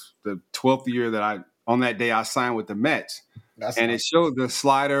was the 12th year that on that day I signed with the Mets. It showed the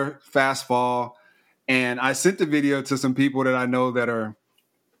slider, fastball, and I sent the video to some people that I know that are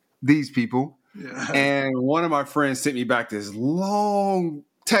these people. Yeah. And one of my friends sent me back this long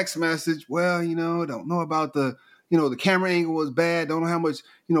text message. Well, you know, don't know about the camera angle was bad. Don't know how much,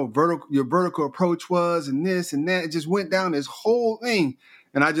 your vertical approach was and this and that. It just went down this whole thing.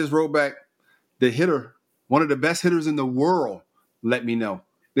 And I just wrote back, the hitter, one of the best hitters in the world, let me know.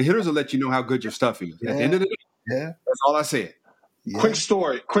 The hitters will let you know how good your stuff is. At the end of the day, that's all I said. Yeah. Quick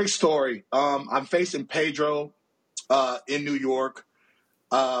story. I'm facing Pedro in New York.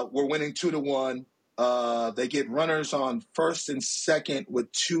 We're winning 2-1. They get runners on first and second with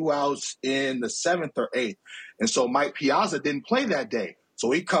 2 outs in the 7th or 8th. And so Mike Piazza didn't play that day.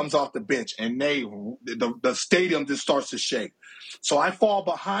 So he comes off the bench and the stadium just starts to shake. So I fall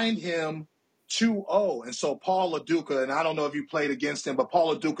behind him 2-0. And so Paul LaDuca, and I don't know if you played against him, but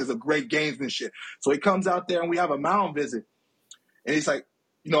Paul LaDuca is a great gamesmanship. So he comes out there and we have a mound visit. And he's like,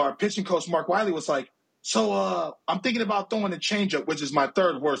 our pitching coach, Mark Wiley, was like, so I'm thinking about throwing a changeup, which is my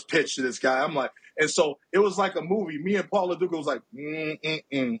third worst pitch to this guy. I'm like, and so it was like a movie. Me and Paul LaDuca was like,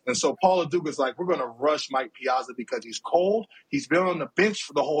 And so Paul LaDuca's like, we're going to rush Mike Piazza because he's cold. He's been on the bench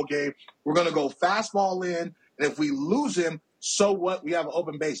for the whole game. We're going to go fastball in. And if we lose him, so what? We have an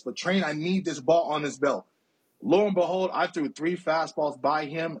open base. But Train, I need this ball on his belt. Lo and behold, I threw 3 fastballs by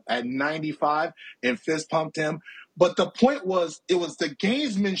him at 95 and fist pumped him. But the point was, it was the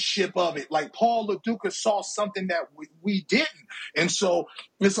gamesmanship of it. Like Paul LaDuca saw something that we didn't. And so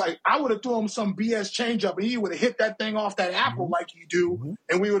it's like, I would have thrown him some BS changeup and he would have hit that thing off that apple like you do,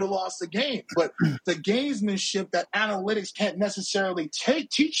 and we would have lost the game. But the gamesmanship that analytics can't necessarily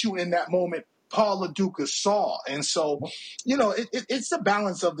teach you in that moment, Paul LaDuca saw. And so, it's the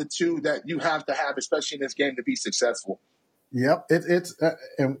balance of the two that you have to have, especially in this game, to be successful. Yep,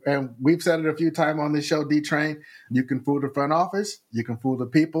 and we've said it a few times on this show, D-Train. You can fool the front office, you can fool the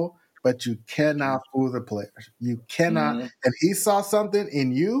people, but you cannot fool the players. You cannot. And he saw something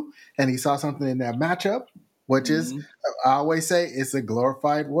in you, and he saw something in that matchup, which is, I always say, it's a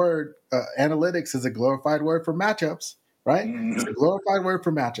glorified word. Analytics is a glorified word for matchups, right? It's a glorified word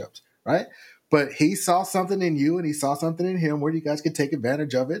for matchups, right? But he saw something in you and he saw something in him where you guys could take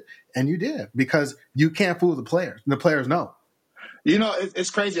advantage of it, and you did, because you can't fool the players. The players know.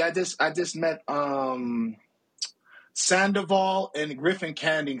 It's crazy. I just met Sandoval and Griffin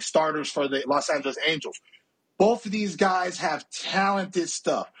Canning, starters for the Los Angeles Angels. Both of these guys have talented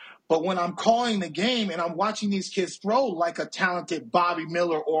stuff. But when I'm calling the game and I'm watching these kids throw like a talented Bobby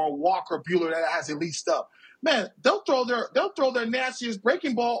Miller or a Walker Buehler that has elite stuff, man, they'll throw their nastiest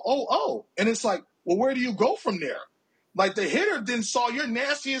breaking ball 0-0. And it's like, well, where do you go from there? Like, the hitter then saw your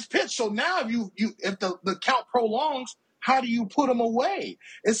nastiest pitch. So now if the count prolongs, how do you put them away?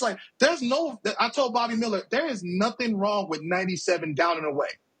 It's like, I told Bobby Miller, there is nothing wrong with 97 down and away.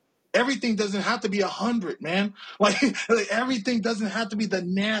 Everything doesn't have to be 100, man. Like everything doesn't have to be the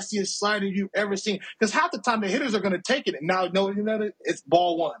nastiest slider you've ever seen. Because half the time the hitters are going to take it. And now, it's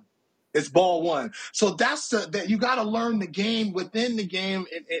ball one. It's ball one. So that's that you got to learn the game within the game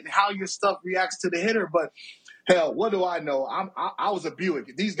and how your stuff reacts to the hitter. But hell, what do I know? I was a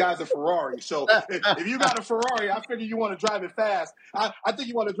Buick. These guys are Ferrari. So if you got a Ferrari, I figure you want to drive it fast. I think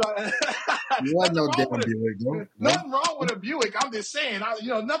you want to drive. You want no damn Buick, no? Nothing wrong with a Buick. I'm just saying,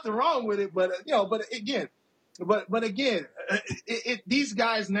 nothing wrong with it. But again, these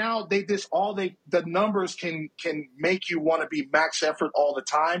guys now, the numbers can make you want to be max effort all the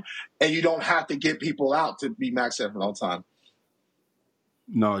time, and you don't have to get people out to be max effort all the time.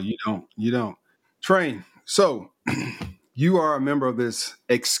 No, you don't. You don't. Train. So you are a member of this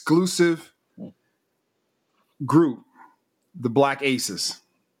exclusive group, the Black Aces.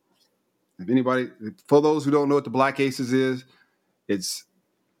 For those who don't know what the Black Aces is, it's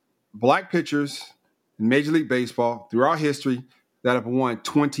black pitchers in Major League Baseball throughout history that have won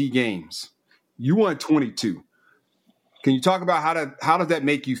 20 games. You won 22. Can you talk about how does that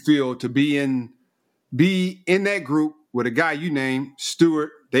make you feel to be in that group with a guy you named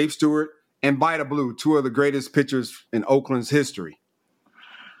Dave Stewart, and Vida Blue, two of the greatest pitchers in Oakland's history?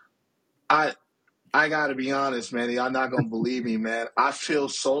 I got to be honest, man. Y'all not going to believe me, man. I feel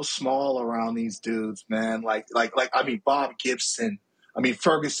so small around these dudes, man. Bob Gibson.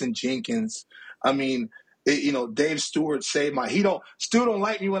 Ferguson Jenkins. Dave Stewart saved Stu don't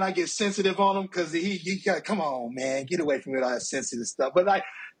like me when I get sensitive on him because he got, come on, man, get away from me with all that sensitive stuff. But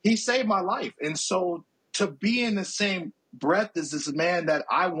he saved my life. And so to be in the same breath as this man that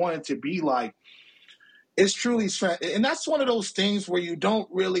I wanted to be like, it's truly strange. And that's one of those things where you don't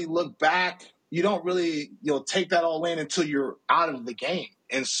really look back. You don't really, take that all in until you're out of the game.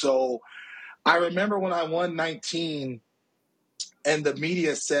 And so I remember when I won 19 and the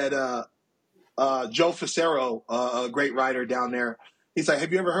media said, Joe Facero, a great writer down there, he's like,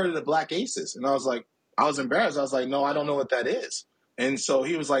 have you ever heard of the Black Aces? And I was embarrassed. I was like, no, I don't know what that is. And so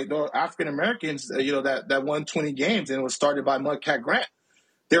he was like, no, African Americans, that won 20 games, and it was started by Mudcat Grant.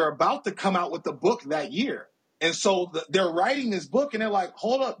 They're about to come out with the book that year. And so they're writing this book, and they're like,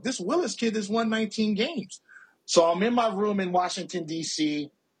 hold up, this Willis kid has won 19 games. So I'm in my room in Washington,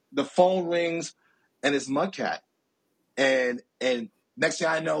 D.C., the phone rings, and it's Mudcat. And next thing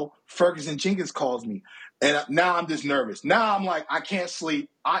I know, Ferguson Jenkins calls me. And now I'm just nervous. Now I'm like, I can't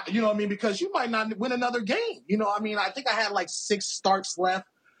sleep. Because you might not win another game. I think I had like 6 starts left.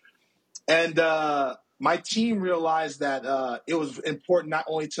 And my team realized that it was important not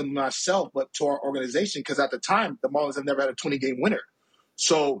only to myself, but to our organization. Because at the time, the Marlins had never had a 20-game winner.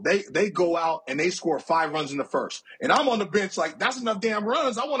 So they go out and they score 5 runs in the first. And I'm on the bench like, that's enough damn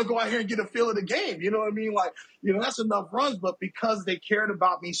runs. I want to go out here and get a feel of the game. You know what I mean? Like, that's enough runs. But because they cared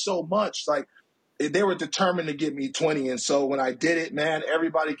about me so much, like, they were determined to give me 20. And so when I did it, man,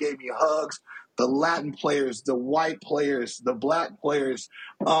 everybody gave me hugs. The Latin players, the white players, the black players,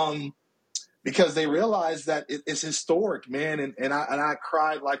 because they realized that it's historic, man. And I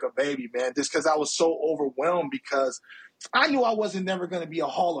cried like a baby, man, just because I was so overwhelmed, because I knew I wasn't never going to be a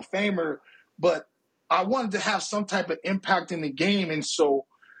Hall of Famer, but I wanted to have some type of impact in the game. And so,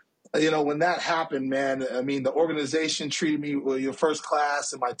 when that happened, man, I mean, the organization treated me with first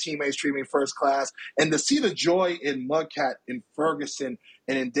class, and my teammates treated me first class. And to see the joy in Mudcat, in Ferguson,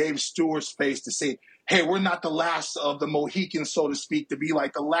 and in Dave Stewart's face to say, hey, we're not the last of the Mohicans, so to speak, to be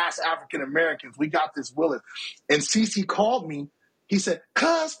like the last African Americans. We got this, Willis. And CeCe called me. He said,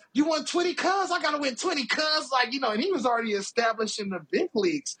 cuz, you want 20, cuz? I got to win 20, cuz. Like, and he was already established in the big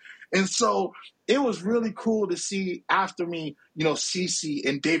leagues. And so it was really cool to see after me, CeCe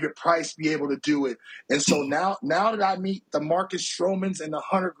and David Price be able to do it. And so now that I meet the Marcus Stromans and the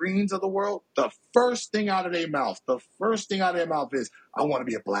Hunter Greens of the world, the first thing out of their mouth is, I want to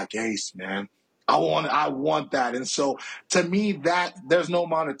be a black ace, man. I want that. And so to me, that there's no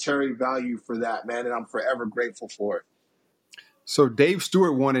monetary value for that, man. And I'm forever grateful for it. So Dave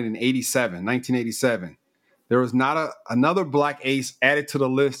Stewart won it in 1987. There was not another black ace added to the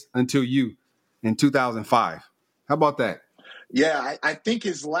list until you in 2005. How about that? Yeah, I think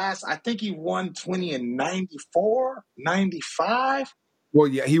he won 20 in 94, 95. Well,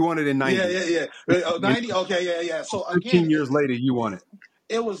 yeah, he won it in 90. Yeah. 90, okay, yeah. So again, 15 years later, you won it.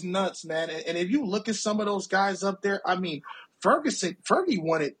 It was nuts, man. And if you look at some of those guys up there, I mean, Fergie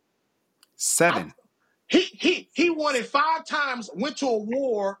won it 7. He won it 5 times, went to a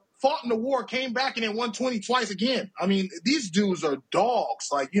war, fought in the war, came back, and then won 20 twice again. I mean, these dudes are dogs,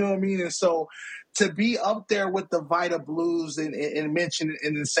 like, you know what I mean? And to be up there with the Vita Blues and mention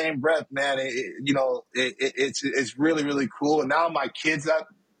in the same breath, man, it's really, really cool. And now my kids,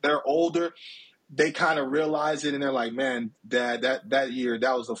 they're older, they kind of realize it, and they're like, man, Dad, that year,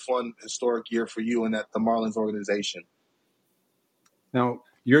 that was a fun, historic year for you and the Marlins organization. Now,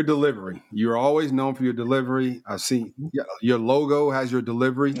 your delivery. You're always known for your delivery. I've seen your logo has your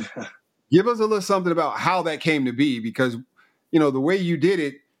delivery. Give us a little something about how that came to be, because, the way you did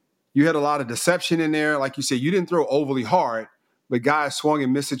it, you had a lot of deception in there. Like you said, you didn't throw overly hard, but guys swung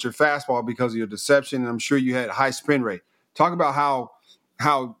and missed at your fastball because of your deception, and I'm sure you had a high spin rate. Talk about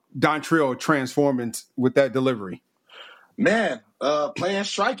how Dontrell transformed with that delivery. Man, playing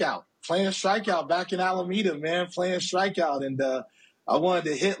strikeout back in Alameda, man, playing strikeout. And I wanted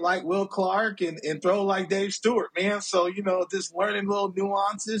to hit like Will Clark and throw like Dave Stewart, man. So, just learning little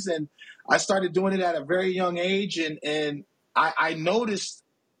nuances. And I started doing it at a very young age. And I noticed,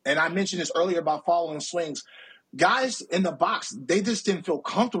 and I mentioned this earlier about following swings, guys in the box, they just didn't feel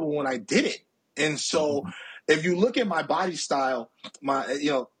comfortable when I did it. And so if you look at my body style, my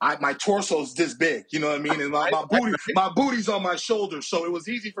torso's this big, you know what I mean? And my booty's on my shoulders. So it was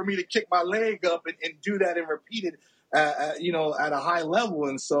easy for me to kick my leg up and do that and repeat it, at a high level.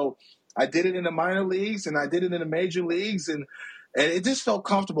 And so I did it in the minor leagues and I did it in the major leagues, and it just felt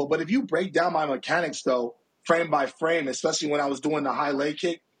comfortable. But if you break down my mechanics, though, frame by frame, especially when I was doing the high leg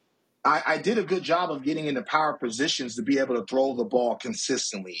kick, I did a good job of getting into power positions to be able to throw the ball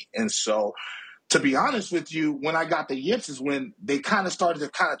consistently. And so, to be honest with you, when I got the yips is when they kind of started to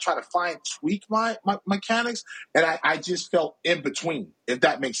try to fine tweak my mechanics, and I just felt in between, if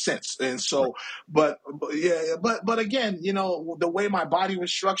that makes sense. And so, but again, the way my body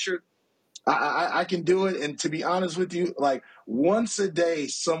was structured, I can do it. And to be honest with you, like once a day,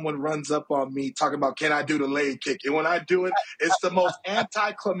 someone runs up on me talking about, can I do the leg kick? And when I do it, it's the most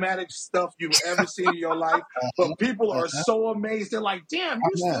anticlimactic stuff you've ever seen in your life. But people are so amazed. They're like, damn,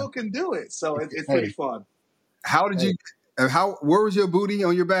 you still can do it. So it's pretty fun. How did you, where was your booty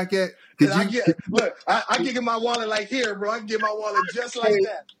on your back at? I can get my wallet like here, bro. I can get my wallet just like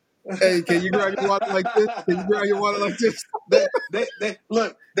that. Hey, can you grab your wallet like this?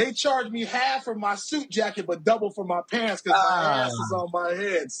 They charge me half for my suit jacket, but double for my pants because my ass is on my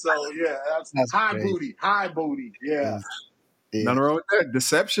head. So yeah, that's high great. High booty. Yeah. Nothing wrong with that.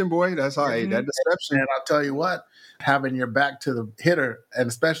 Deception, boy. That's all right. That deception. And I'll tell you what, having your back to the hitter, and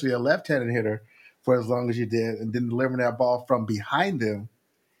especially a left-handed hitter, for as long as you did, and then delivering that ball from behind him,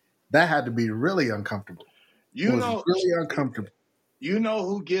 that had to be really uncomfortable. Really uncomfortable. You know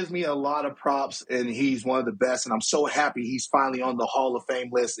who gives me a lot of props, and he's one of the best, and I'm so happy he's finally on the Hall of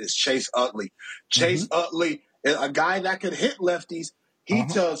Fame list, is Chase Utley. Chase Utley, a guy that could hit lefties. He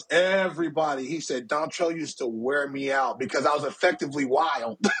tells everybody, he said, Dontrell used to wear me out because I was effectively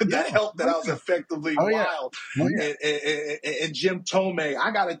wild. That helped that I was effectively wild. And Jim Tomei,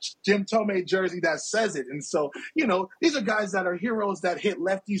 I got a Jim Tomei jersey that says it. And so, these are guys that are heroes that hit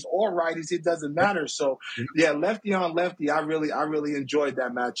lefties or righties. It doesn't matter. So, lefty on lefty, I really enjoyed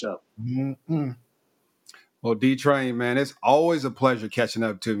that matchup. Mm-hmm. Well, D-Train, man, it's always a pleasure catching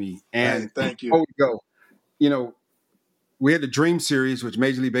up to me. And thank you. Before we go, we had the Dream Series, which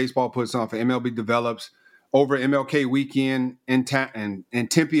Major League Baseball puts on for MLB Develops over MLK weekend in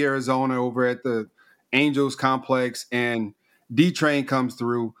Tempe, Arizona, over at the Angels complex. And D-Train comes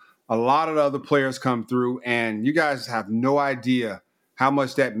through. A lot of the other players come through. And you guys have no idea how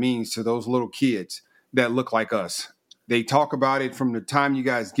much that means to those little kids that look like us. They talk about it from the time you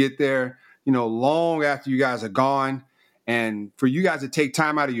guys get there, long after you guys are gone. And for you guys to take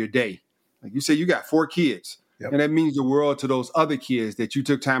time out of your day, like you say, you got 4 kids. Yep. And that means the world to those other kids that you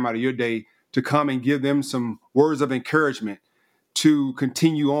took time out of your day to come and give them some words of encouragement to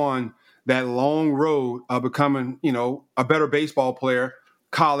continue on that long road of becoming, a better baseball player,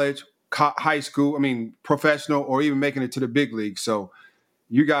 college, high school, professional, or even making it to the big league. So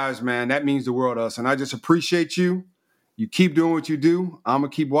you guys, man, that means the world to us. And I just appreciate you. You keep doing what you do. I'm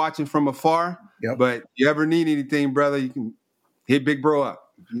going to keep watching from afar. Yep. But if you ever need anything, brother, you can hit Big Bro up.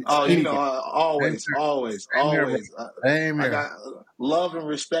 Always. Amen. I got love and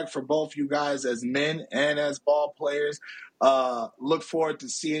respect for both you guys as men and as ball players. Look forward to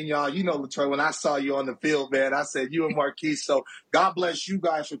seeing y'all. Latroy, when I saw you on the field, man, I said you and Marquise. So God bless you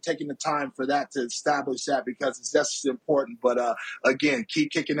guys for taking the time for that to establish that, because it's just important. But again,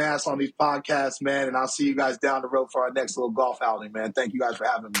 keep kicking ass on these podcasts, man. And I'll see you guys down the road for our next little golf outing, man. Thank you guys for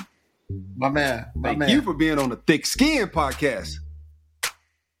having me. My man. Thank you for being on the Thick Skin podcast.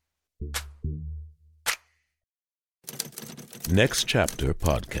 Next Chapter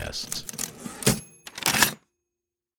Podcasts.